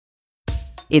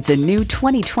It's a new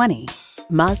 2020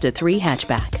 Mazda 3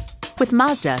 hatchback. With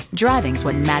Mazda, driving's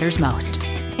what matters most.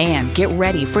 And get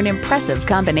ready for an impressive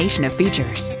combination of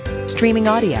features. Streaming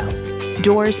audio,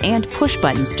 doors and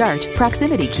push-button start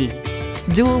proximity key,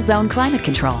 dual zone climate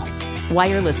control,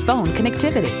 wireless phone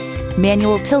connectivity,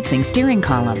 manual tilting steering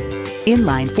column,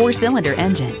 inline 4-cylinder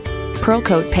engine, pearl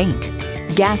coat paint,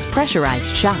 gas pressurized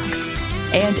shocks,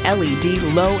 and LED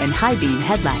low and high beam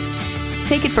headlights.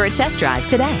 Take it for a test drive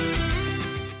today.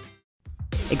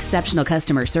 Exceptional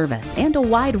customer service and a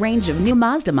wide range of new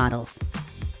Mazda models.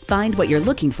 Find what you're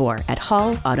looking for at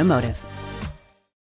Hall Automotive.